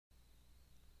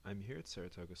I'm here at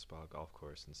Saratoga Spa Golf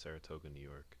Course in Saratoga, New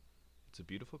York. It's a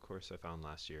beautiful course I found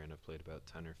last year and I've played about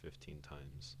 10 or 15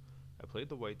 times. I played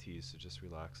the white tees to just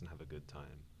relax and have a good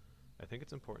time. I think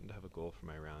it's important to have a goal for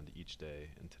my round each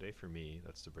day, and today for me,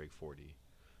 that's to break 40.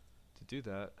 To do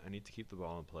that, I need to keep the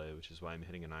ball in play, which is why I'm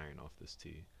hitting an iron off this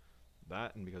tee.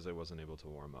 That and because I wasn't able to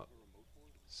warm up.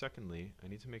 Secondly, I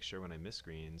need to make sure when I miss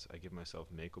greens, I give myself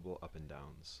makeable up and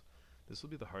downs. This will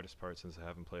be the hardest part since I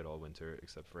haven't played all winter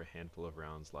except for a handful of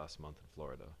rounds last month in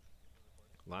Florida.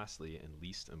 Lastly, and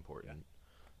least important,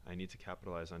 I need to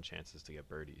capitalize on chances to get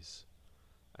birdies.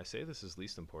 I say this is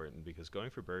least important because going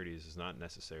for birdies is not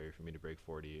necessary for me to break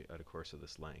 40 at a course of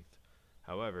this length.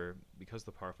 However, because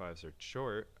the par 5s are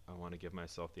short, I want to give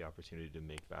myself the opportunity to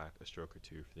make back a stroke or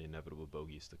two for the inevitable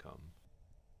bogeys to come.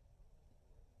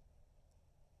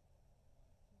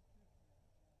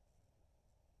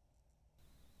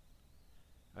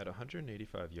 At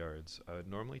 185 yards, I would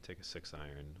normally take a 6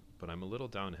 iron, but I'm a little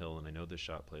downhill and I know this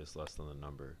shot plays less than the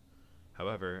number.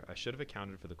 However, I should have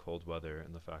accounted for the cold weather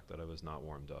and the fact that I was not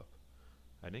warmed up.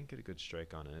 I didn't get a good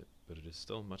strike on it, but it is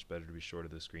still much better to be short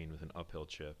of this green with an uphill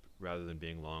chip rather than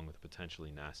being long with a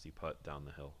potentially nasty putt down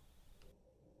the hill.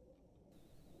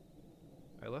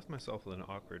 I left myself with an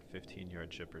awkward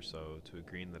 15-yard chip or so to a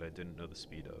green that I didn't know the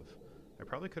speed of. I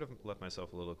probably could have left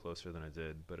myself a little closer than I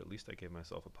did, but at least I gave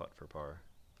myself a putt for par.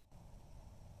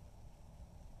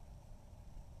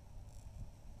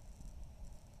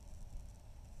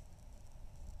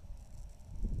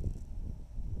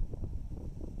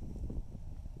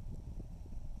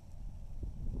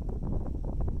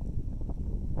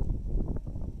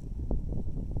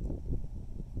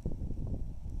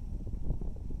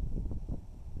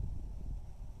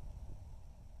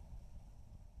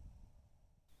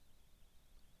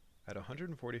 At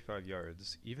 145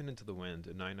 yards, even into the wind,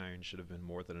 a 9 iron should have been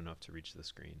more than enough to reach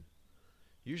this green.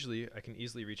 Usually, I can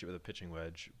easily reach it with a pitching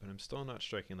wedge, but I'm still not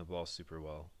striking the ball super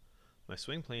well. My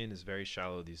swing plane is very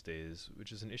shallow these days,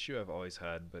 which is an issue I've always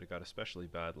had, but it got especially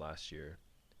bad last year.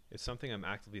 It's something I'm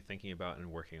actively thinking about and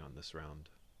working on this round.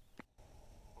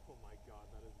 Oh my god,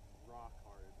 that is rock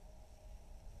hard.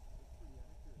 That's pretty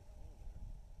accurate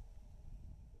call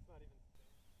there. That's not even.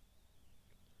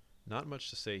 Not much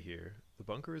to say here. The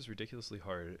bunker is ridiculously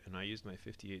hard, and I used my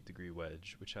 58-degree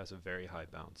wedge, which has a very high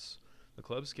bounce. The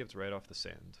club skipped right off the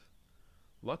sand.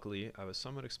 Luckily, I was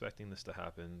somewhat expecting this to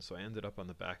happen, so I ended up on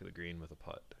the back of the green with a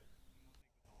putt.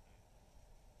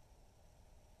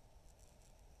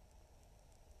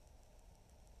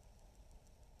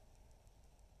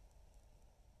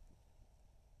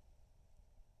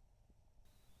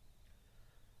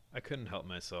 I couldn't help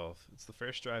myself. It's the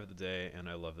first drive of the day, and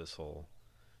I love this hole.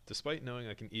 Despite knowing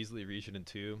I can easily reach it in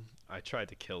two, I tried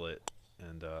to kill it,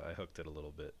 and I hooked it a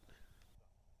little bit.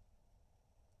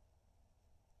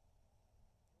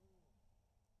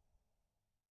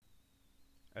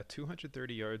 At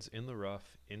 230 yards in the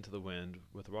rough, into the wind,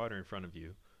 with water in front of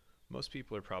you, most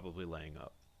people are probably laying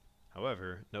up.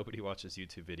 However, nobody watches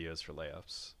YouTube videos for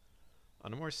layups.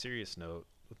 On a more serious note,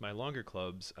 with my longer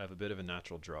clubs, I have a bit of a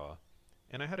natural draw,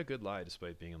 and I had a good lie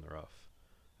despite being in the rough.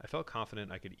 I felt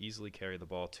confident I could easily carry the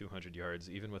ball 200 yards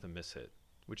even with a mishit,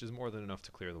 which is more than enough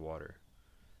to clear the water.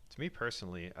 To me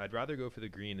personally, I'd rather go for the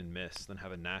green and miss than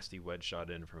have a nasty wedge shot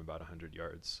in from about 100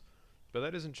 yards. But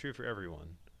that isn't true for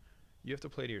everyone. You have to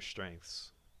play to your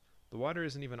strengths. The water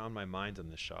isn't even on my mind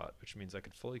in this shot, which means I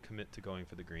could fully commit to going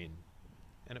for the green.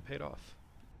 And it paid off.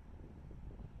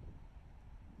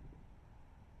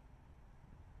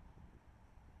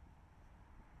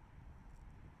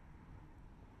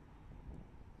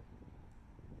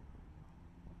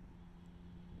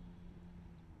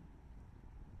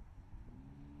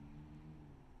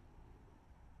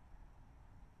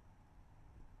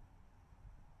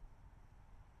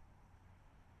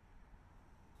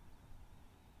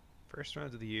 First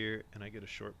round of the year, and I get a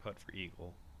short putt for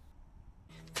eagle.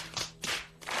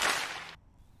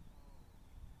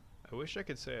 I wish I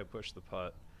could say I pushed the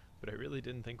putt, but I really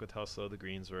didn't think with how slow the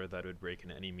greens were that it would break in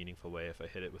any meaningful way if I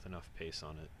hit it with enough pace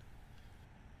on it.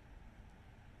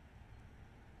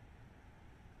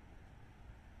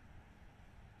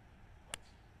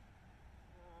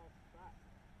 Fat.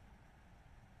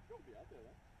 Don't be out there,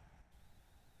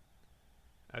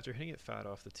 though. After hitting it fat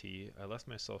off the tee, I left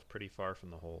myself pretty far from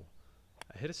the hole.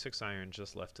 I hit a 6 iron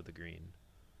just left to the green.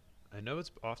 I know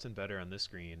it's often better on this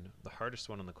green, the hardest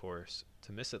one on the course,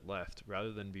 to miss it left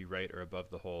rather than be right or above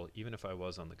the hole even if I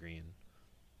was on the green.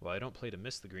 While I don't play to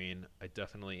miss the green, I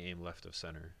definitely aim left of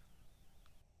center.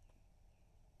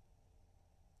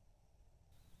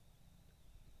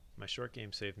 My short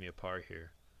game saved me a par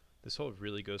here. This hole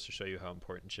really goes to show you how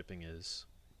important chipping is.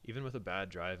 Even with a bad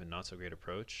drive and not so great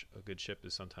approach, a good chip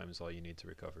is sometimes all you need to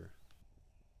recover.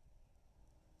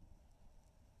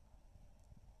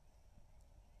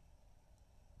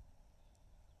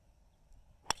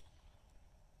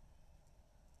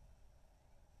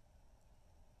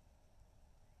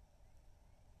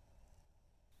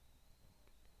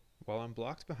 While I'm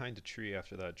blocked behind a tree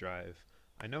after that drive,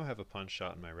 I know I have a punch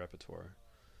shot in my repertoire.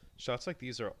 Shots like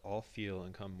these are all feel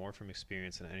and come more from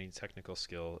experience than any technical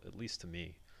skill, at least to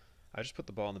me. I just put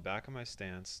the ball in the back of my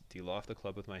stance, deal off the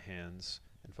club with my hands,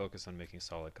 and focus on making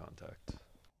solid contact.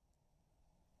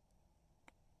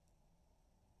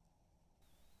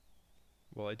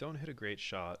 While I don't hit a great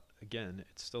shot, again,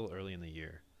 it's still early in the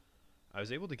year. I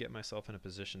was able to get myself in a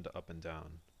position to up and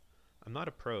down. I'm not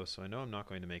a pro, so I know I'm not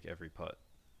going to make every putt.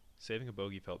 Saving a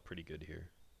bogey felt pretty good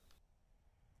here.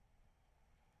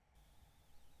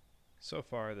 So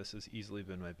far, this has easily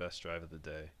been my best drive of the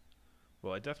day.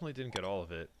 Well, I definitely didn't get all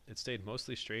of it. It stayed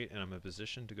mostly straight, and I'm in a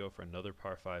position to go for another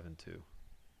par 5 and 2.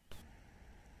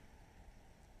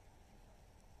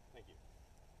 Thank you.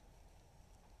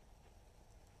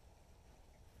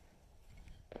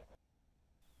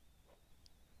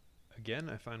 Again,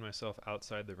 I find myself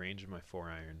outside the range of my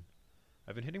 4-iron.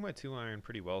 I've been hitting my 2-iron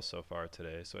pretty well so far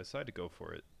today, so I decided to go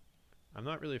for it. I'm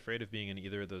not really afraid of being in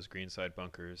either of those greenside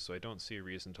bunkers, so I don't see a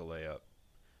reason to lay up.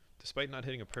 Despite not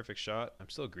hitting a perfect shot, I'm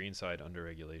still greenside under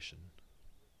regulation.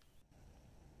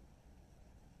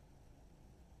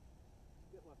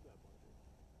 Get left of that bunker.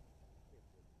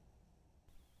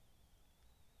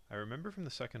 I remember from the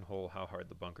second hole how hard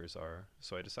the bunkers are,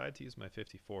 so I decided to use my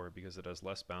 54 because it has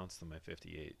less bounce than my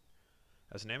 58.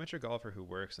 As an amateur golfer who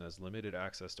works and has limited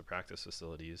access to practice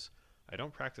facilities, I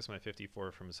don't practice my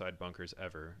 54 from side bunkers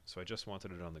ever, so I just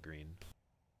wanted it on the green.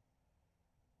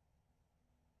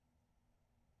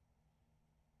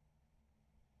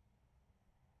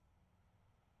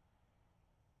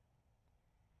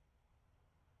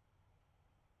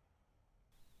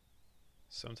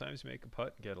 Sometimes you make a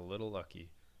putt and get a little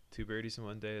lucky. 2 birdies in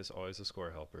one day is always a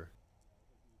score helper.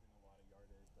 Losing a lot of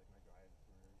yardage, like my drives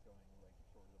were going like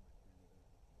shorter than my 3-wooters,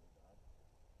 which is really bad.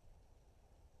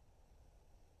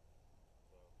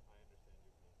 So I understand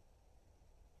your pain.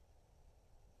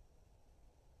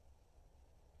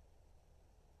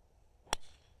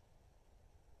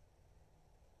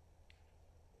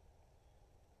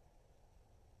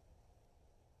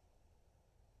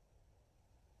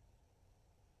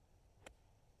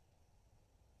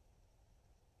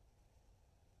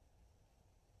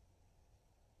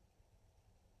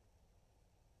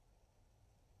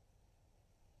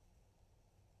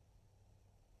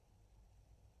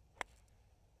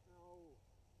 No.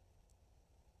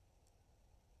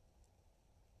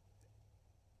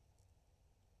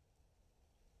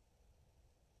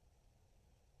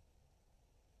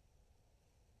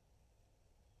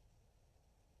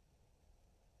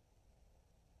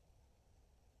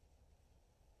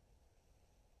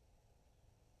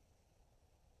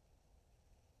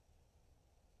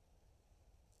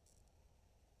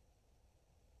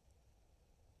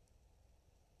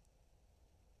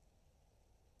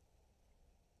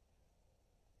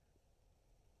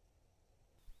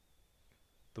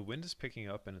 The wind is picking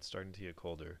up and it's starting to get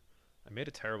colder. I made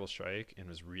a terrible strike and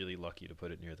was really lucky to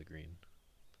put it near the green.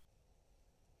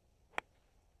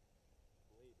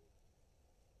 Lady.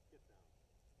 Get down.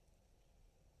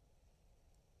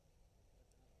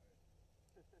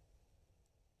 That's alright.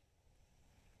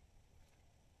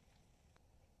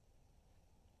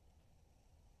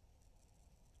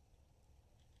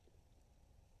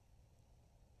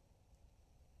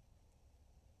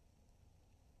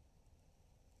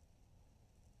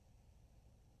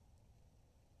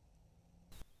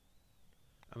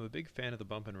 I'm a big fan of the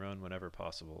bump and run whenever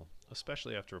possible,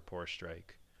 especially after a poor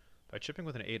strike. By chipping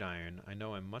with an 8-iron, I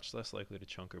know I'm much less likely to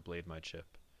chunk or blade my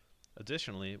chip.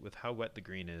 Additionally, with how wet the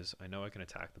green is, I know I can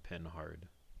attack the pin hard.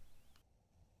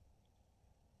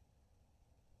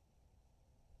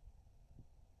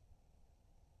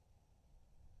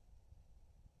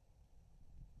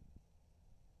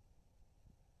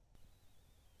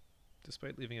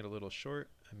 Despite leaving it a little short,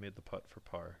 I made the putt for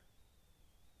par.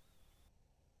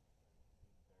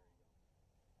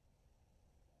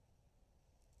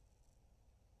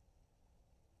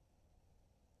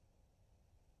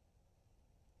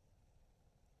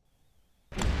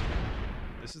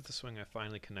 This is the swing I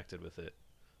finally connected with it.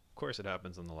 Of course it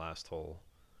happens on the last hole.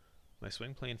 My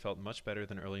swing plane felt much better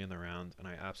than early in the round, and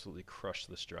I absolutely crushed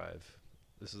this drive.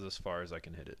 This is as far as I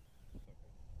can hit it.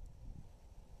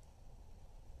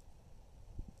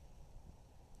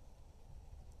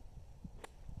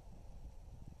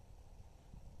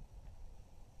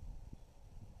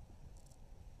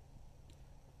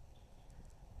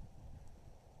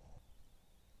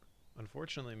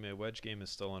 Unfortunately, my wedge game is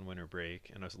still on winter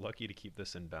break, and I was lucky to keep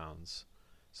this in bounds.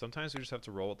 Sometimes we just have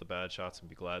to roll with the bad shots and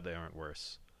be glad they aren't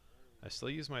worse. I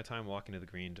still use my time walking to the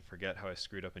green to forget how I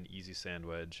screwed up an easy sand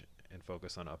wedge and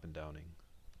focus on up and downing.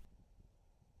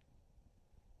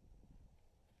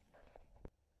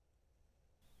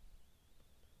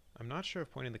 I'm not sure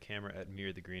if pointing the camera at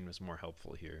near the green was more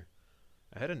helpful here.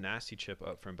 I had a nasty chip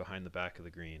up from behind the back of the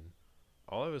green.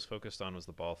 All I was focused on was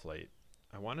the ball flight.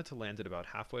 I wanted to land it about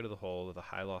halfway to the hole with a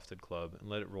high lofted club and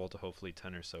let it roll to hopefully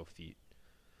 10 or so feet.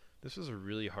 This was a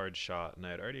really hard shot, and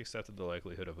I had already accepted the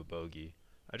likelihood of a bogey.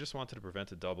 I just wanted to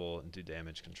prevent a double and do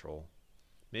damage control.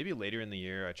 Maybe later in the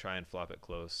year I try and flop it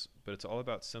close, but it's all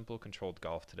about simple controlled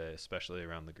golf today, especially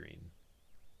around the green.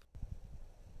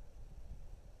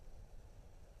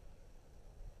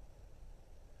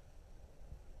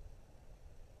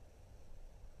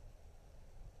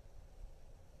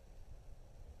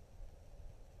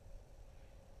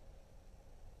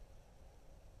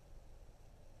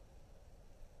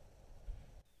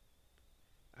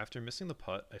 After missing the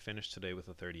putt, I finished today with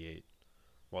a 38.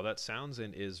 While that sounds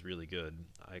and is really good,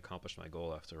 I accomplished my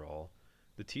goal after all.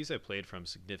 The tees I played from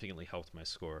significantly helped my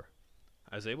score.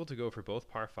 I was able to go for both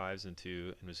par 5s and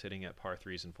 2 and was hitting at par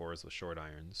 3s and 4s with short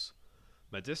irons.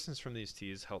 My distance from these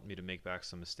tees helped me to make back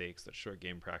some mistakes that short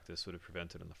game practice would have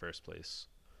prevented in the first place.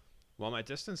 While my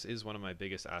distance is one of my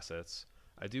biggest assets,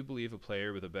 I do believe a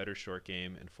player with a better short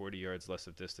game and 40 yards less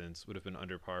of distance would have been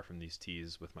under par from these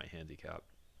tees with my handicap.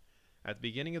 At the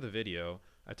beginning of the video,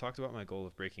 I talked about my goal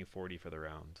of breaking 40 for the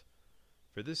round.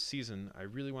 For this season, I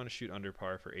really want to shoot under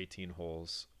par for 18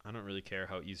 holes. I don't really care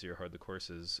how easy or hard the course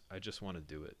is, I just want to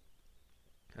do it.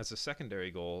 As a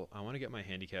secondary goal, I want to get my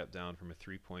handicap down from a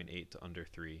 3.8 to under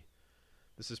 3.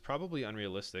 This is probably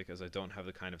unrealistic as I don't have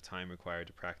the kind of time required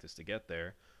to practice to get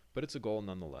there, but it's a goal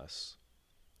nonetheless.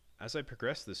 As I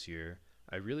progress this year,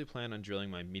 I really plan on drilling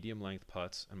my medium-length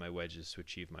putts and my wedges to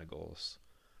achieve my goals.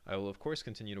 I will of course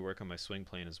continue to work on my swing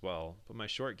plane as well, but my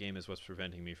short game is what's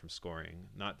preventing me from scoring,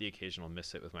 not the occasional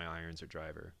miss hit with my irons or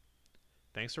driver.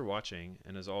 Thanks for watching,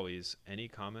 and as always, any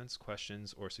comments,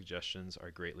 questions, or suggestions are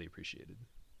greatly appreciated.